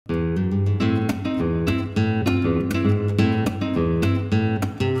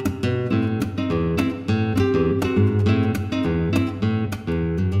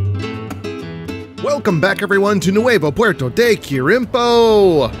Welcome back, everyone, to Nuevo, Puerto de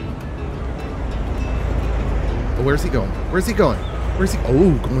Kierimpo. Oh, where's he going? Where's he going? Where's he?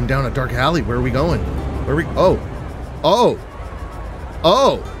 Oh, going down a dark alley. Where are we going? Where are we?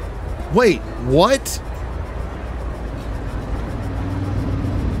 Oh. Wait, what?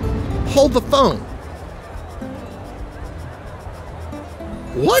 Hold the phone.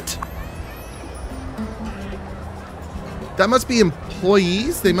 What? That must be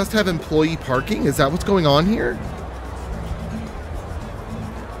employees. They must have employee parking. Is that what's going on here?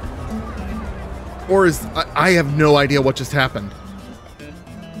 Or is... I have no idea what just happened.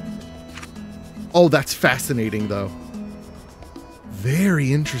 Oh, that's fascinating, though.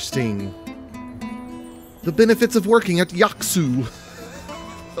 Very interesting. The benefits of working at Yaksu.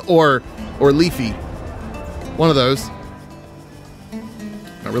 or Leafy. One of those.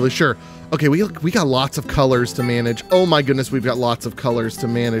 Not really sure. Okay, we got lots of colors to manage. Oh my goodness, we've got lots of colors to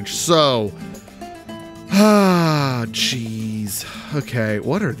manage. So, jeez. Okay,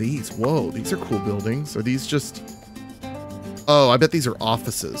 what are these? Whoa, these are cool buildings. Are these just... Oh, I bet these are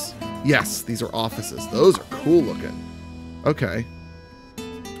offices. Yes, these are offices. Those are cool looking. Okay.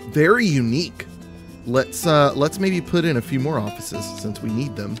 Very unique. Let's maybe put in a few more offices since we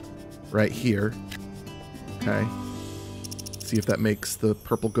need them right here. Okay. See if that makes the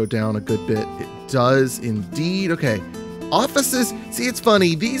purple go down a good bit. It does indeed. Okay. Offices. See, it's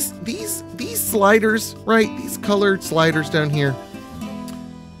funny. These sliders, right? These colored sliders down here.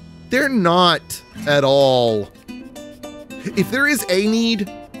 They're not at all. If there is a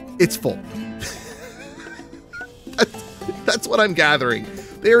need, it's full. That's what I'm gathering.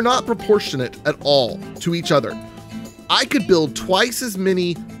 They are not proportionate at all to each other. I could build twice as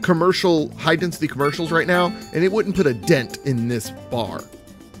many high-density commercials right now, and it wouldn't put a dent in this bar.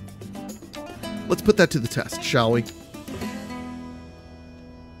 Let's put that to the test, shall we?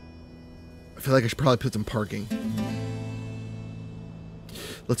 I feel like I should probably put some parking.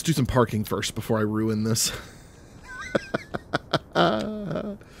 Let's do some parking first before I ruin this.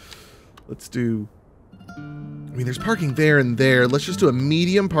 Let's do... I mean, there's parking there and there. Let's just do a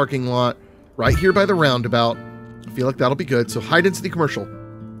medium parking lot right here by the roundabout. I feel like that'll be good. So high density commercial.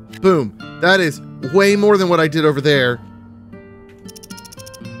 Boom. That is way more than what I did over there.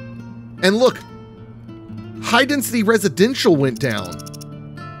 And look, high density residential went down.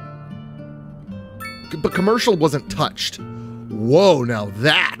 But commercial wasn't touched. Whoa, now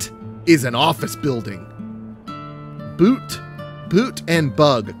that is an office building. Boot and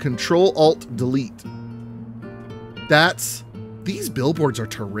bug. Control Alt Delete. These billboards are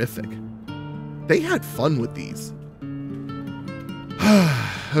terrific. They had fun with these.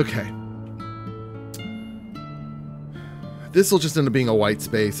 Okay. This will just end up being a white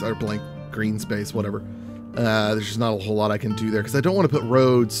space or blank green space, whatever. There's just not a whole lot I can do there because I don't want to put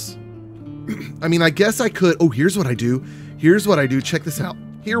roads. I mean, I guess I could. Oh, here's what I do. Here's what I do. Check this out.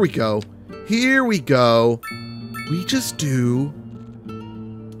 Here we go. Here we go. We just do...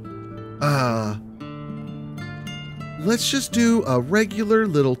 let's just do a regular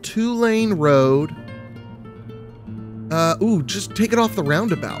little 2-lane road. Ooh, just take it off the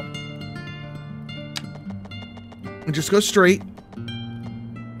roundabout. And just go straight.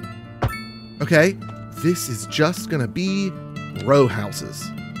 Okay, this is just gonna be row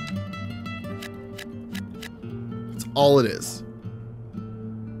houses. That's all it is.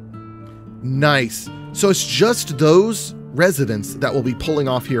 Nice. So it's just those residents that will be pulling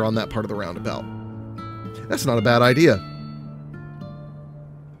off here on that part of the roundabout. That's not a bad idea.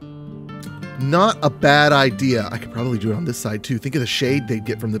 Not a bad idea. I could probably do it on this side too. Think of the shade they'd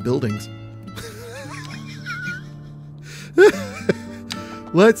get from the buildings.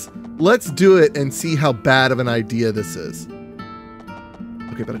 Let's do it and see how bad of an idea this is.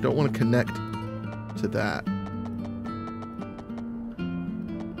 Okay, but I don't want to connect to that.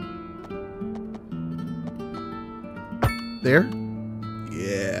 There?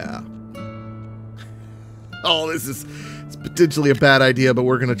 Yeah. Oh, it's potentially a bad idea, but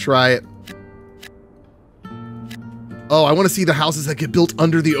we're going to try it. Oh, I want to see the houses that get built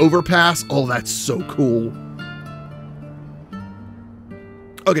under the overpass. Oh, that's so cool.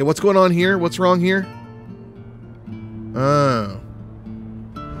 Okay, what's going on here? What's wrong here? Oh,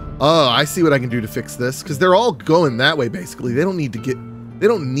 I see what I can do to fix this because they're all going that way basically. They don't need to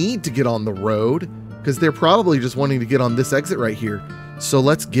get on the road because they're probably just wanting to get on this exit right here. So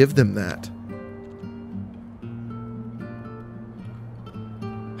let's give them that.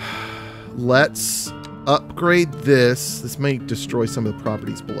 Let's upgrade this. This may destroy some of the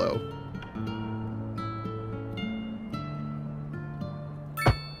properties below.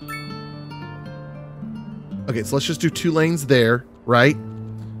 Okay, so let's just do 2 lanes there, right?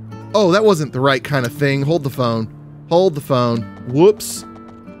 Oh, that wasn't the right kind of thing. Hold the phone. Hold the phone. Whoops.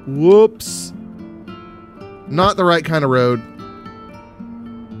 Whoops. Not the right kind of road.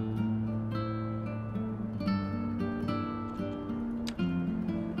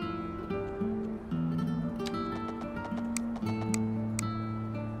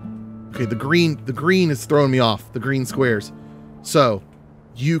 Okay, the green is throwing me off. The green squares. So,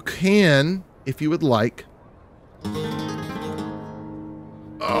 you can, if you would like.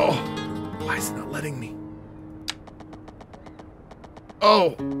 Oh, why is it not letting me?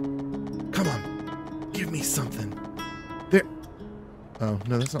 Oh, come on. Give me something. There. Oh,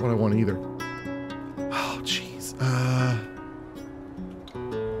 no, that's not what I want either. Oh, jeez.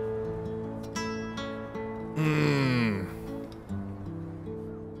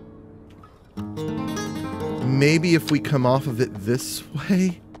 Maybe if we come off of it this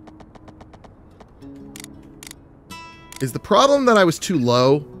way? Is the problem that I was too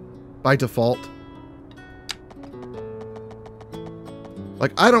low by default?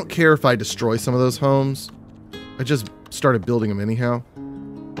 Like, I don't care if I destroy some of those homes. I just started building them anyhow.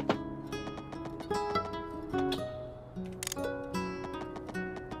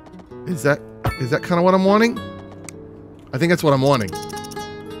 Is that kind of what I'm wanting? I think that's what I'm wanting.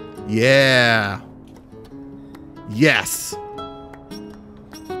 Yeah. Yes.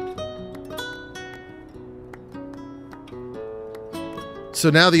 So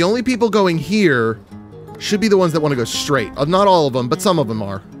now the only people going here should be the ones that want to go straight. Not all of them, but some of them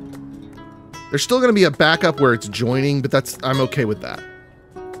are. There's still going to be a backup where it's joining, but I'm okay with that.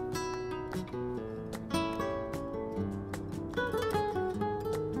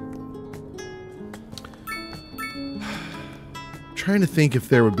 Trying to think if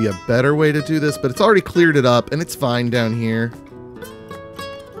there would be a better way to do this, but it's already cleared it up and it's fine down here.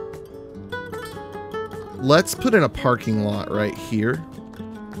 Let's put in a parking lot right here.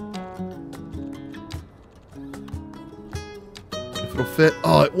 If it'll fit.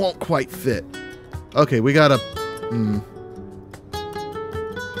 Oh, it won't quite fit. Okay, we gotta...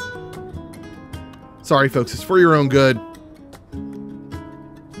 Sorry, folks. It's for your own good.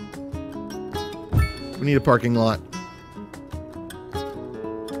 We need a parking lot.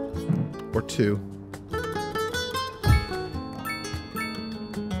 Or two.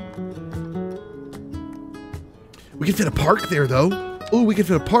 We can fit a park there, though. Oh, we can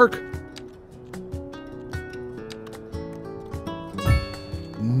fit a park.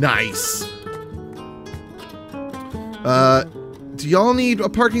 Nice. Do y'all need a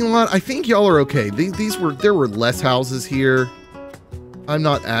parking lot? I think y'all are okay. There were less houses here. I'm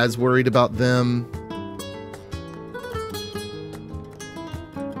not as worried about them.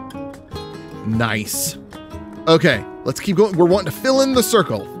 Nice. Okay, let's keep going. We're wanting to fill in the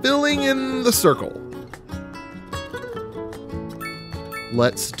circle. Filling in the circle.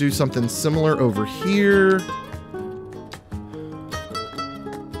 Let's do something similar over here.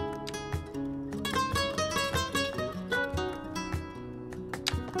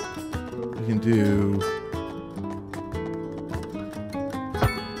 We can do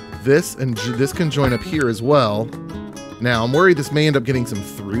this, and this can join up here as well. Now, I'm worried this may end up getting some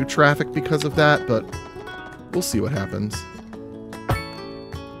through traffic because of that, but we'll see what happens.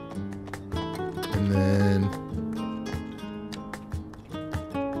 And then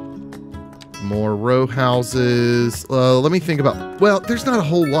more row houses. Let me think about... Well, there's not a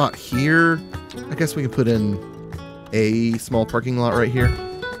whole lot here. I guess we can put in a small parking lot right here.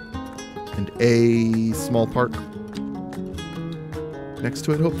 And a small park next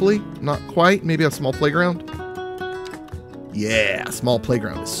to it, hopefully. Not quite. Maybe a small playground. Yeah, small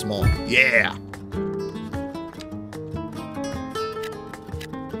playground is small. Yeah.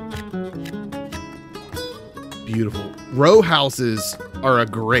 Beautiful. Row houses are a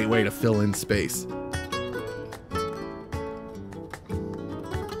great way to fill in space.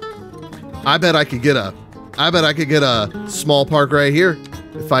 I bet I could get a small park right here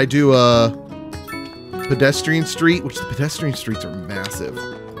if I do a pedestrian street, which the pedestrian streets are massive.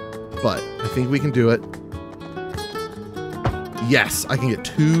 But I think we can do it. Yes, I can get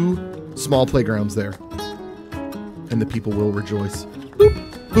 2 small playgrounds there. And the people will rejoice. Boop,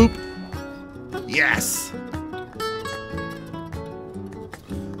 boop. Yes.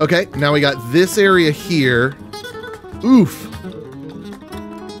 Okay, now we got this area here. Oof.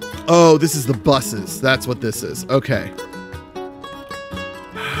 Oh, this is the buses. That's what this is. Okay.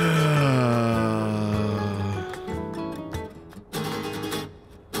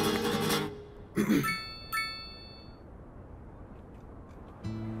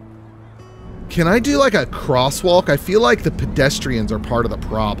 Can I do like a crosswalk? I feel like the pedestrians are part of the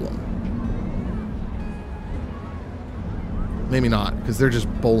problem. maybe not, because they're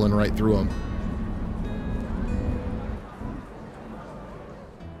just bowling right through them.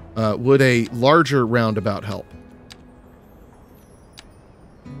 Would a larger roundabout help?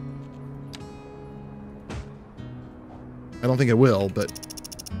 I don't think it will, but...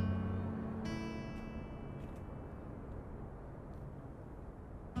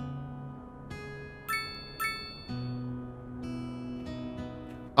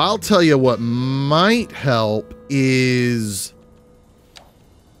 I'll tell you what might help is...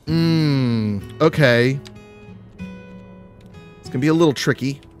 okay. It's gonna be a little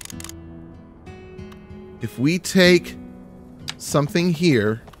tricky. If we take something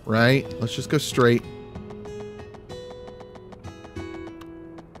here, right? Let's just go straight.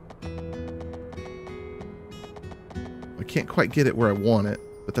 I can't quite get it where I want it,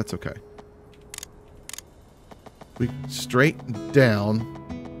 but that's okay. We straight down.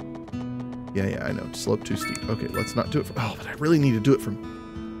 Yeah, I know. Slope too steep. Okay, let's not do it from... Oh, but I really need to do it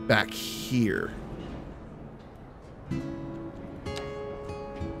from back here.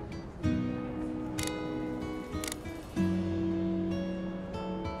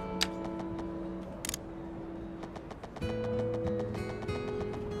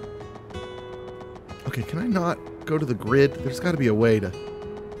 Okay, can I not go to the grid? There's got to be a way to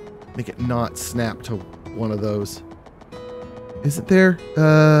make it not snap to one of those. Isn't there?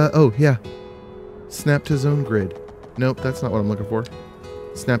 Oh, yeah. Snap to zone grid. Nope, that's not what I'm looking for.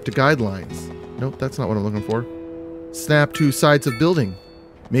 Snap to guidelines. Nope, that's not what I'm looking for. Snap to sides of building.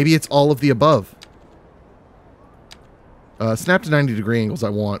 Maybe it's all of the above. Snap to 90-degree angles I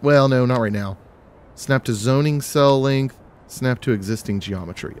want. Well, no, not right now. Snap to zoning cell length. Snap to existing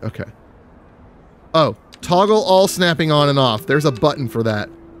geometry. Okay. Oh, toggle all snapping on and off. There's a button for that.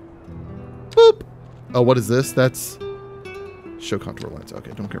 Boop. Oh, what is this? That's show contour lines.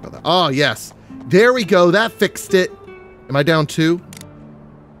 Okay, don't care about that. Oh, yes. There we go. That fixed it. Am I down 2?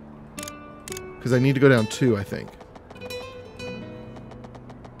 Because I need to go down 2, I think.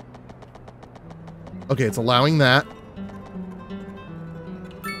 Okay, it's allowing that.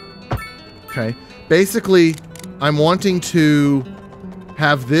 Okay. Basically, I'm wanting to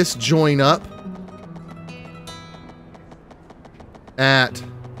have this join up at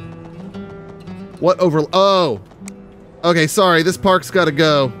what over... Oh! Okay, sorry. This park's got to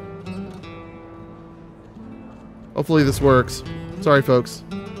go. Hopefully this works. Sorry, folks.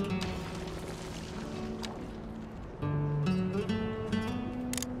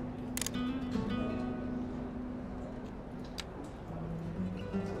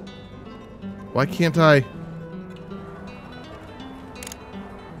 Why can't I...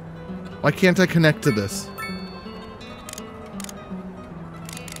 Why can't I connect to this?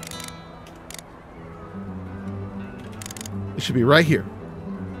 It should be right here.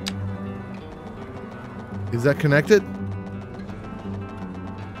 Is that connected?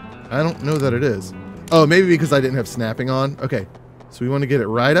 I don't know that it is. Oh, maybe because I didn't have snapping on. Okay. So we want to get it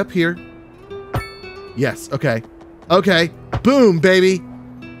right up here. Yes. Okay. Okay. Boom, baby.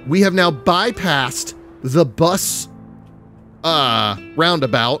 We have now bypassed the bus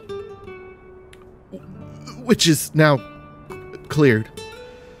roundabout, which is now cleared.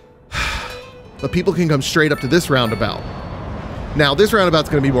 But people can come straight up to this roundabout. Now, this roundabout's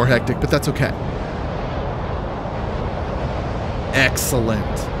going to be more hectic, but that's okay.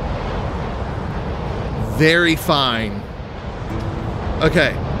 Excellent. Very fine.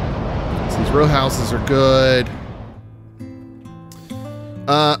 Okay. So these row houses are good.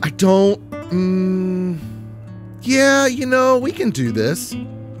 I don't... yeah, you know, we can do this.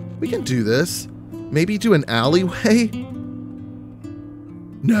 We can do this. Maybe do an alleyway?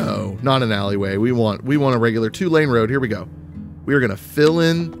 No, not an alleyway. We want a regular 2-lane road. Here we go. We are going to fill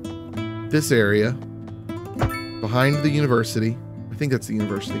in this area behind the university. I think that's the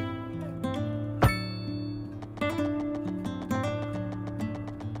university.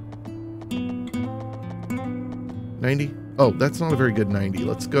 $90? Oh, that's not a very good 90.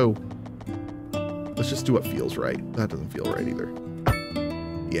 Let's go. Let's just do what feels right. That doesn't feel right either.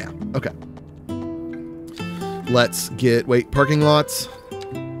 Yeah, okay. Let's get, wait, parking lots.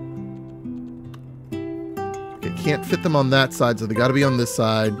 Okay, can't fit them on that side, so they gotta be on this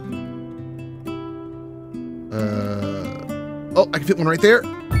side. Oh, I can fit one right there.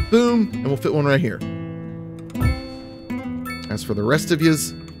 Boom, and we'll fit one right here. As for the rest of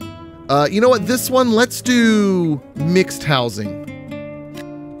yous, you know what? This one, let's do mixed housing.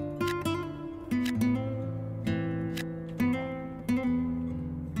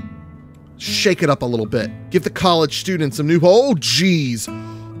 Shake it up a little bit. Give the college students some new... Oh, geez.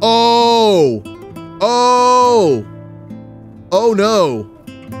 Oh. Oh. Oh, no.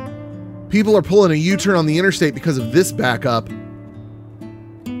 People are pulling a U-turn on the interstate because of this backup.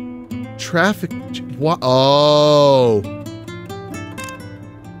 Traffic. What? Oh.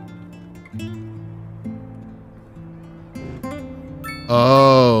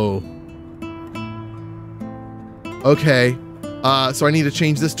 Oh. Okay. So I need to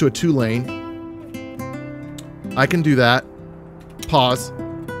change this to a 2-lane. I can do that. Pause.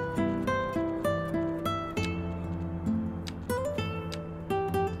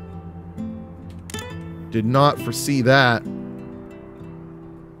 Did not foresee that.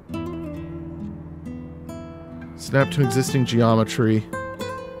 Snap to existing geometry.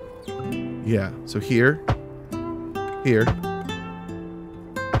 Yeah, so here. Here.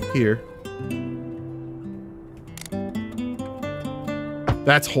 Here.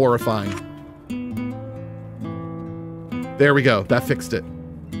 That's horrifying. There we go. That fixed it.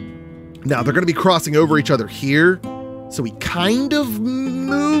 Now, they're going to be crossing over each other here. So we kind of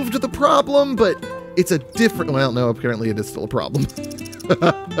moved the problem, but it's a different... Well, no, apparently it is still a problem.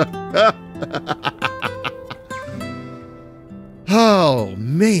 Oh,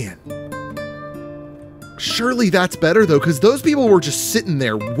 man. Surely that's better, though, because those people were just sitting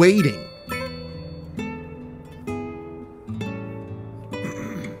there waiting.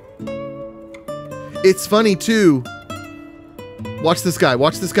 It's funny, too. Watch this guy.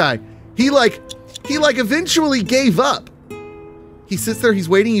 Watch this guy. He eventually gave up. He sits there. He's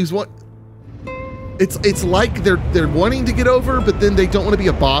waiting. It's like they're wanting to get over, but then they don't want to be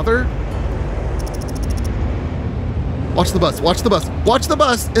a bother. Watch the bus. Watch the bus. Watch the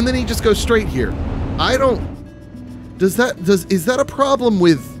bus. And then he just goes straight here. Is that a problem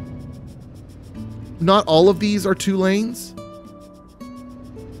with not all of these are 2 lanes?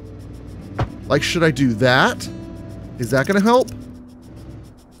 Like, should I do that? Is that going to help?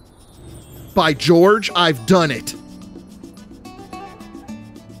 By George, I've done it.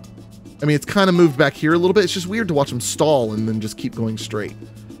 I mean, it's kind of moved back here a little bit. It's just weird to watch them stall and then just keep going straight.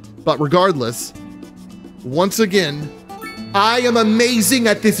 But regardless, once again, I am amazing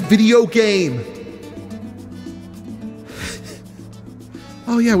at this video game.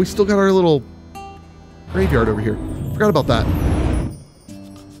 Oh yeah, we still got our little graveyard over here. Forgot about that.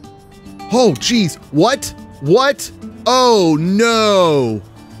 Oh, geez. What? What? Oh, no.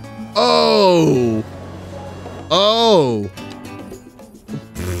 Oh. Oh.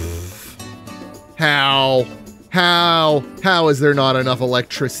 How? How is there not enough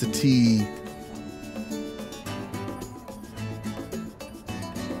electricity?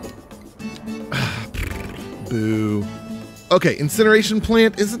 Boo. Okay, incineration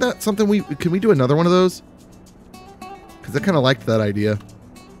plant. Isn't that something can we do another one of those? Because I kind of liked that idea.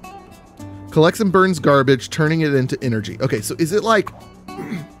 Collects and burns garbage, turning it into energy. Okay, so is it like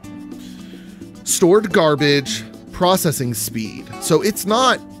stored garbage, processing speed? So it's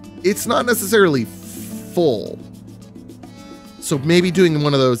not necessarily full. So maybe doing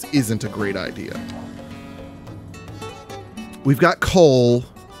one of those isn't a great idea. We've got coal.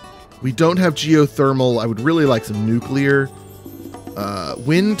 We don't have geothermal. I would really like some nuclear.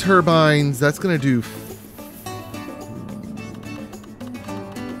 Wind turbines, that's going to do...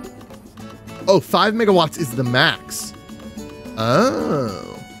 Oh, 5 megawatts is the max.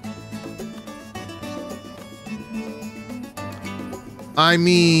 Oh. I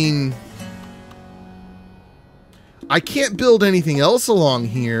mean... I can't build anything else along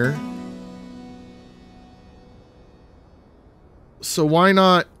here. So why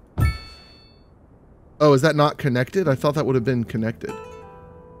not... Oh, is that not connected? I thought that would have been connected.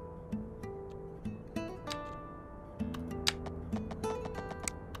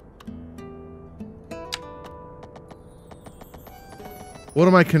 What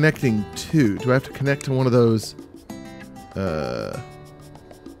am I connecting to? Do I have to connect to one of those?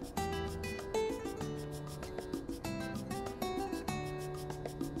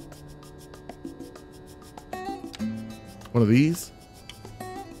 One of these?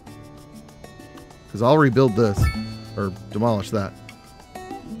 Because I'll rebuild this. Or demolish that.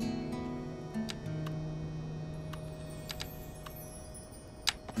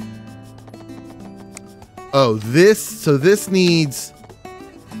 Oh, this... So this needs...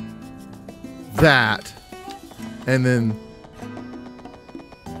 that. And then...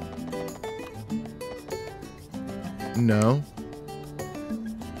 No.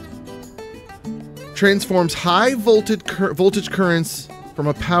 Transforms high voltage currents from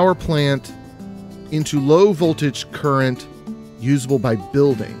a power plant into low voltage current usable by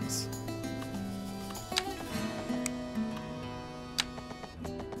buildings.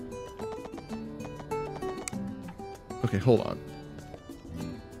 Okay, hold on.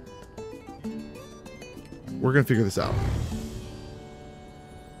 We're gonna figure this out.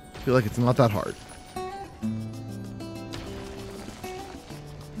 I feel like it's not that hard.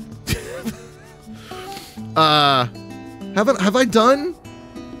 Have I done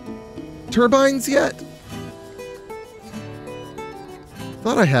turbines yet?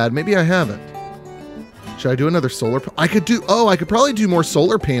 Thought I had. Maybe I haven't. Should I do another solar? I could probably do more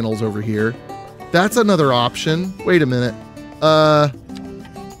solar panels over here. That's another option. Wait a minute.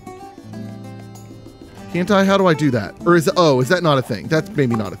 Can't I? How do I do that? Or is that not a thing? That's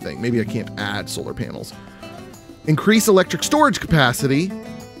maybe not a thing. Maybe I can't add solar panels. Increase electric storage capacity.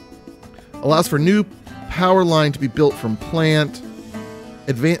 Allows for new power line to be built from plant.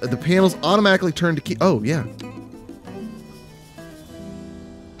 The panels automatically turn to oh, yeah.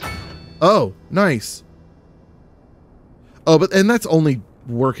 Oh, nice. Oh, and that's only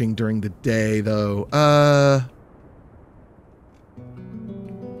working during the day, though.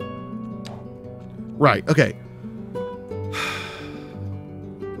 Right, okay.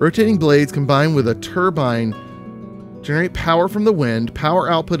 Rotating blades combined with a turbine generate power from the wind. Power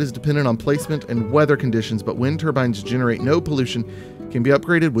output is dependent on placement and weather conditions, but wind turbines generate no pollution, can be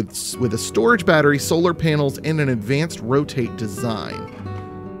upgraded with a storage battery, solar panels, and an advanced rotate design.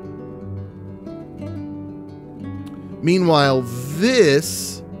 Meanwhile,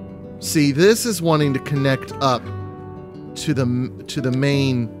 this is wanting to connect up to the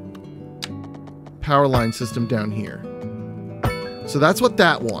main power line system down here. So that's what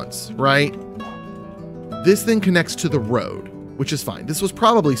that wants, right? This thing connects to the road, which is fine. This was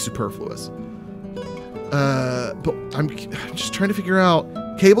probably superfluous. But I'm just trying to figure out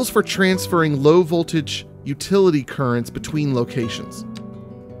cables for transferring low voltage utility currents between locations.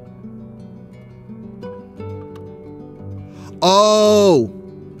 Oh,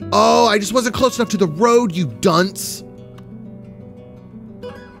 I just wasn't close enough to the road, you dunce.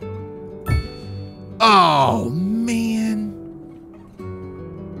 Oh, man.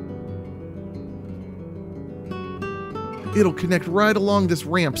 It'll connect right along this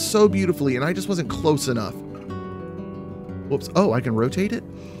ramp so beautifully, and I just wasn't close enough. Whoops. Oh, I can rotate it?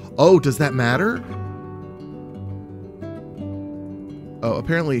 Oh, does that matter? Oh,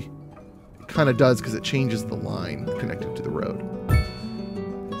 apparently it kind of does because it changes the line connected to the road.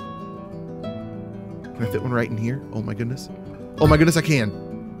 Can I fit one right in here? Oh, my goodness. Oh, my goodness, I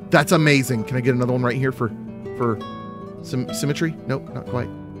can. That's amazing. Can I get another one right here for some symmetry? Nope, not quite.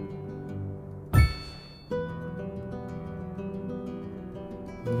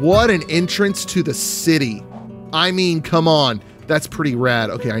 What an entrance to the city. I mean, come on. That's pretty rad.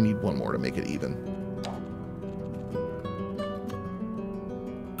 Okay, I need one more to make it even.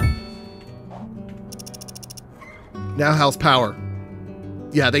 Now how's power?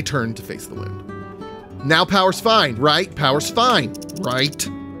 Yeah, they turned to face the wind. Now power's fine, right? Power's fine, right?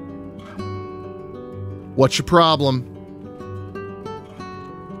 What's your problem?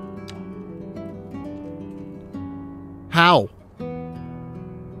 How?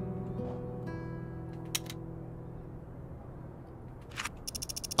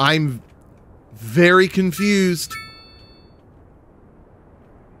 I'm very confused.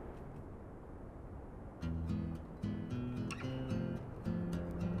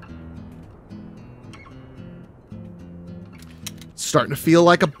 Starting to feel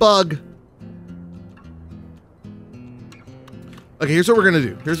like a bug. Okay, here's what we're gonna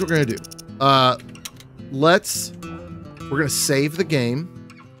do. We're gonna save the game.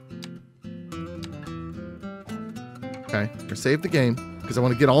 Okay, we're gonna save the game because I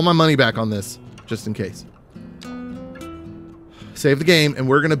want to get all my money back on this, just in case. Save the game, and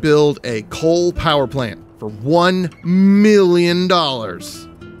we're gonna build a coal power plant for $1 million.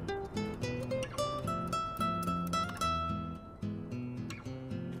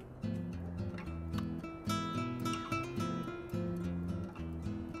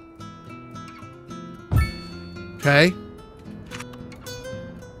 Okay.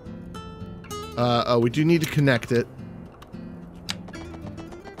 Oh, we do need to connect it.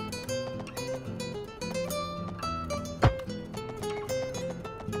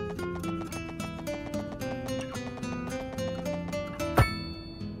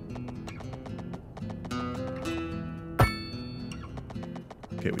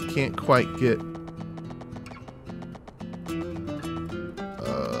 Okay, we can't quite get...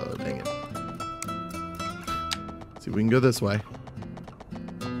 dang it. See if we can go this way.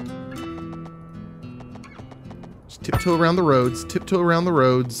 Just tiptoe around the roads. Tiptoe around the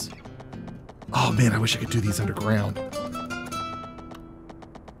roads. Oh man, I wish I could do these underground.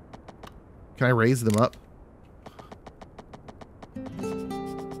 Can I raise them up?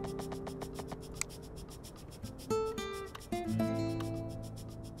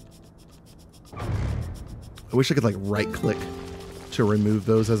 I wish I could like right click to remove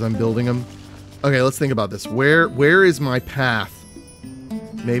those as I'm building them. Okay, let's think about this. Where is my path?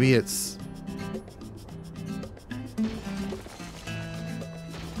 Maybe it's...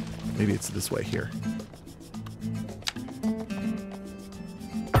 Maybe it's this way here.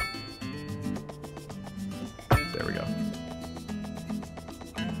 There we go.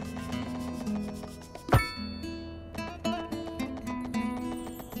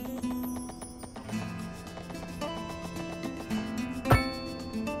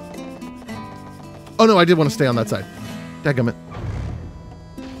 Oh no, I did want to stay on that side. Dadgummit.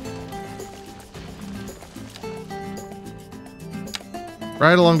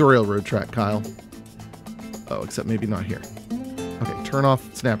 Right along the railroad track, Kyle. Oh, except maybe not here. Okay, turn off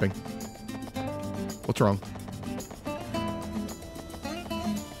snapping. What's wrong?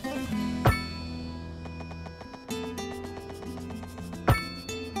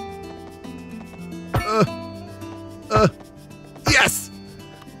 Yes!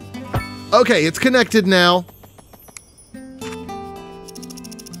 Okay, it's connected now.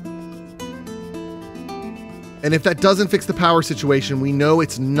 And if that doesn't fix the power situation, we know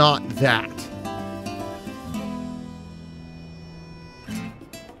it's not that.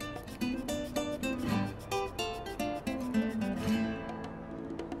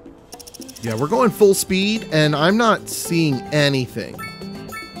 Yeah, we're going full speed, and I'm not seeing anything.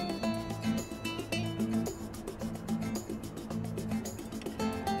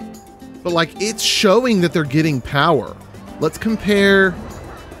 But, like, it's showing that they're getting power. Let's compare...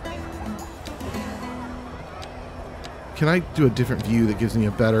 Can I do a different view that gives me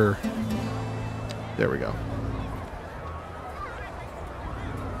a better... There we go.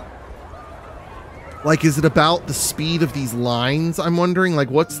 Like, is it about the speed of these lines? I'm wondering,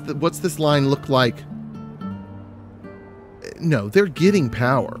 like, what's this line look like? No, they're getting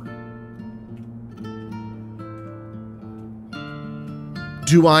power.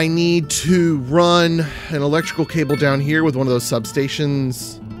 Do I need to run an electrical cable down here with one of those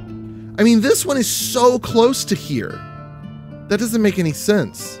substations? I mean, this one is so close to here. That doesn't make any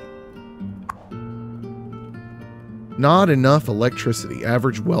sense. Not enough electricity.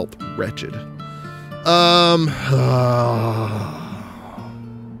 Average wealth. Wretched.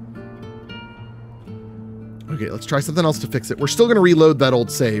 Okay, let's try something else to fix it. We're still going to reload that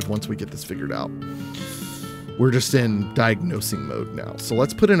old save once we get this figured out. We're just in diagnosing mode now. So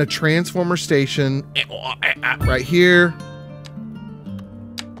let's put in a transformer station right here.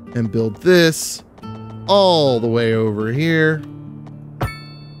 And build this all the way over here.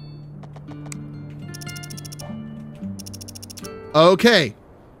 Okay,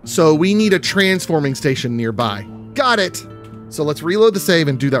 so we need a transforming station nearby. Got it. So let's reload the save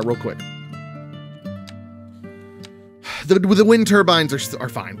and do that real quick. The wind turbines are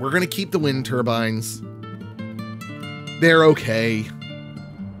fine. We're going to keep the wind turbines. They're okay.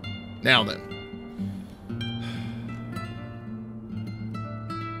 Now then.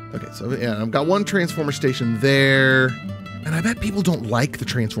 Okay, so yeah, I've got one transformer station there. And I bet people don't like the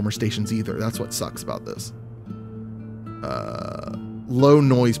transformer stations either. That's what sucks about this. Low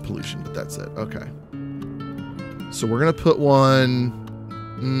noise pollution, but that's it. Okay. So we're going to put one...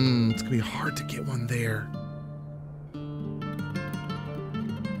 it's going to be hard to get one there.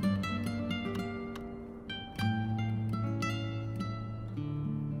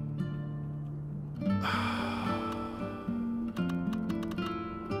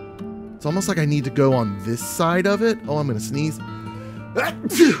 It's almost like I need to go on this side of it. Oh, I'm going to sneeze.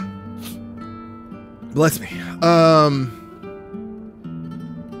 Bless me.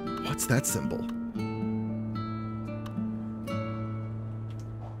 What's that symbol?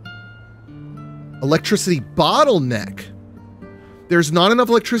 Electricity bottleneck. There's not enough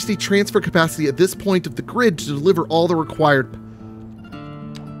electricity transfer capacity at this point of the grid to deliver all the required...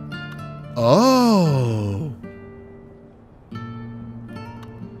 Oh.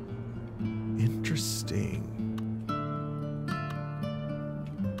 Interesting.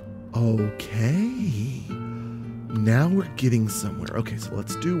 Okay. Now we're getting somewhere. Okay, so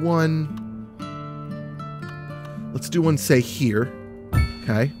let's do one. Let's do one, say, here.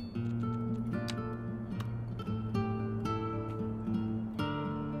 Okay.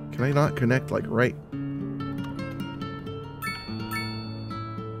 Can I not connect, like, right?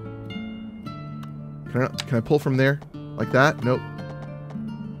 Can I pull from there? Like that? Nope.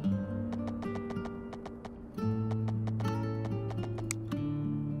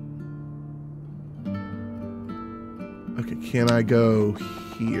 Okay, can I go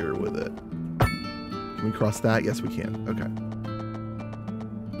here with it? Can we cross that? Yes, we can. Okay.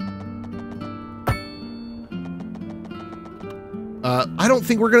 I don't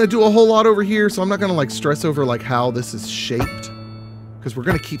think we're going to do a whole lot over here, so I'm not going to, like, stress over, like, how this is shaped. Because we're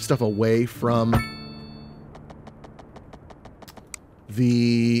going to keep stuff away from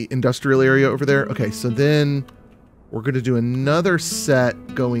the industrial area over there. Okay, so then We're going to do another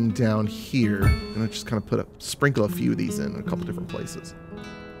set going down here. And I just kind of sprinkle a few of these in a couple different places.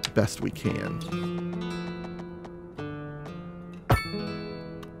 Best we can.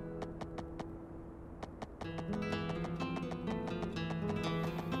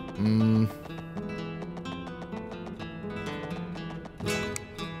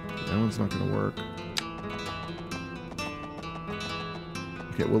 That one's not going to work.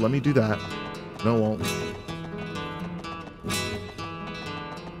 Okay, well, let me do that. No, it won't.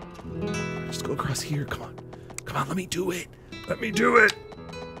 Just go across here. Come on. Come on, let me do it. Let me do it.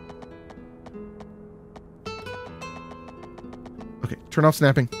 Okay, turn off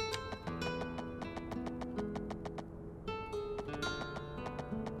snapping.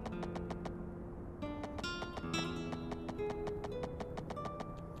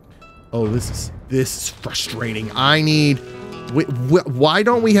 Oh, this is frustrating. I need... Why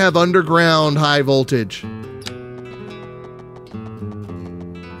don't we have underground high voltage?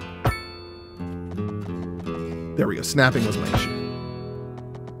 There we go. Snapping was my issue.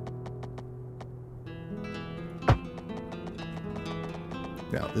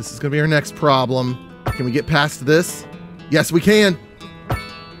 Now, this is going to be our next problem. Can we get past this? Yes, we can.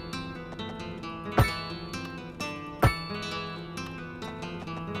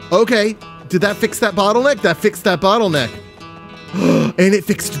 Okay. Did that fix that bottleneck? That fixed that bottleneck. And it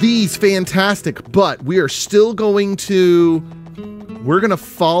fixed these. Fantastic. But we are still going to... We're going to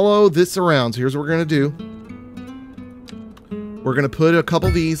follow this around. So here's what we're going to do. We're going to put a couple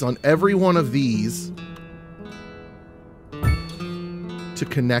of these on every one of these to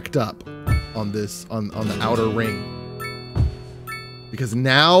connect up on this, on the outer ring. Because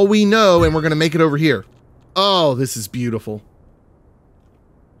now we know, and we're going to make it over here. Oh, this is beautiful.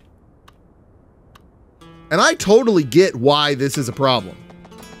 And I totally get why this is a problem.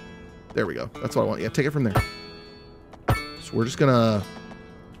 There we go. That's what I want. Yeah, take it from there. So we're just gonna...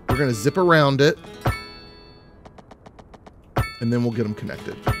 We're gonna zip around it. And then we'll get them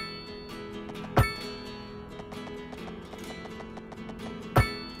connected.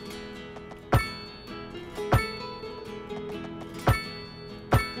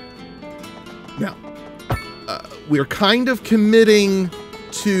 Now, we're kind of committing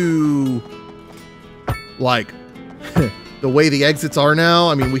to... like the way the exits are now.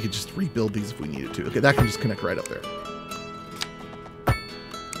 I mean, we could just rebuild these if we needed to. Okay, that can just connect right up there.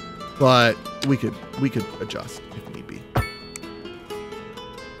 But we could adjust if need be.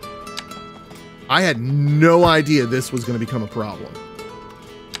 I had no idea this was going to become a problem.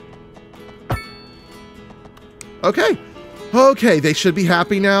 Okay. Okay, they should be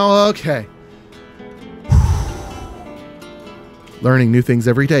happy now. Okay. Learning new things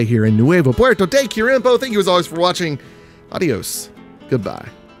every day here in Nuevo, Puerto de Kierimpo. Thank you as always for watching. Adios. Goodbye.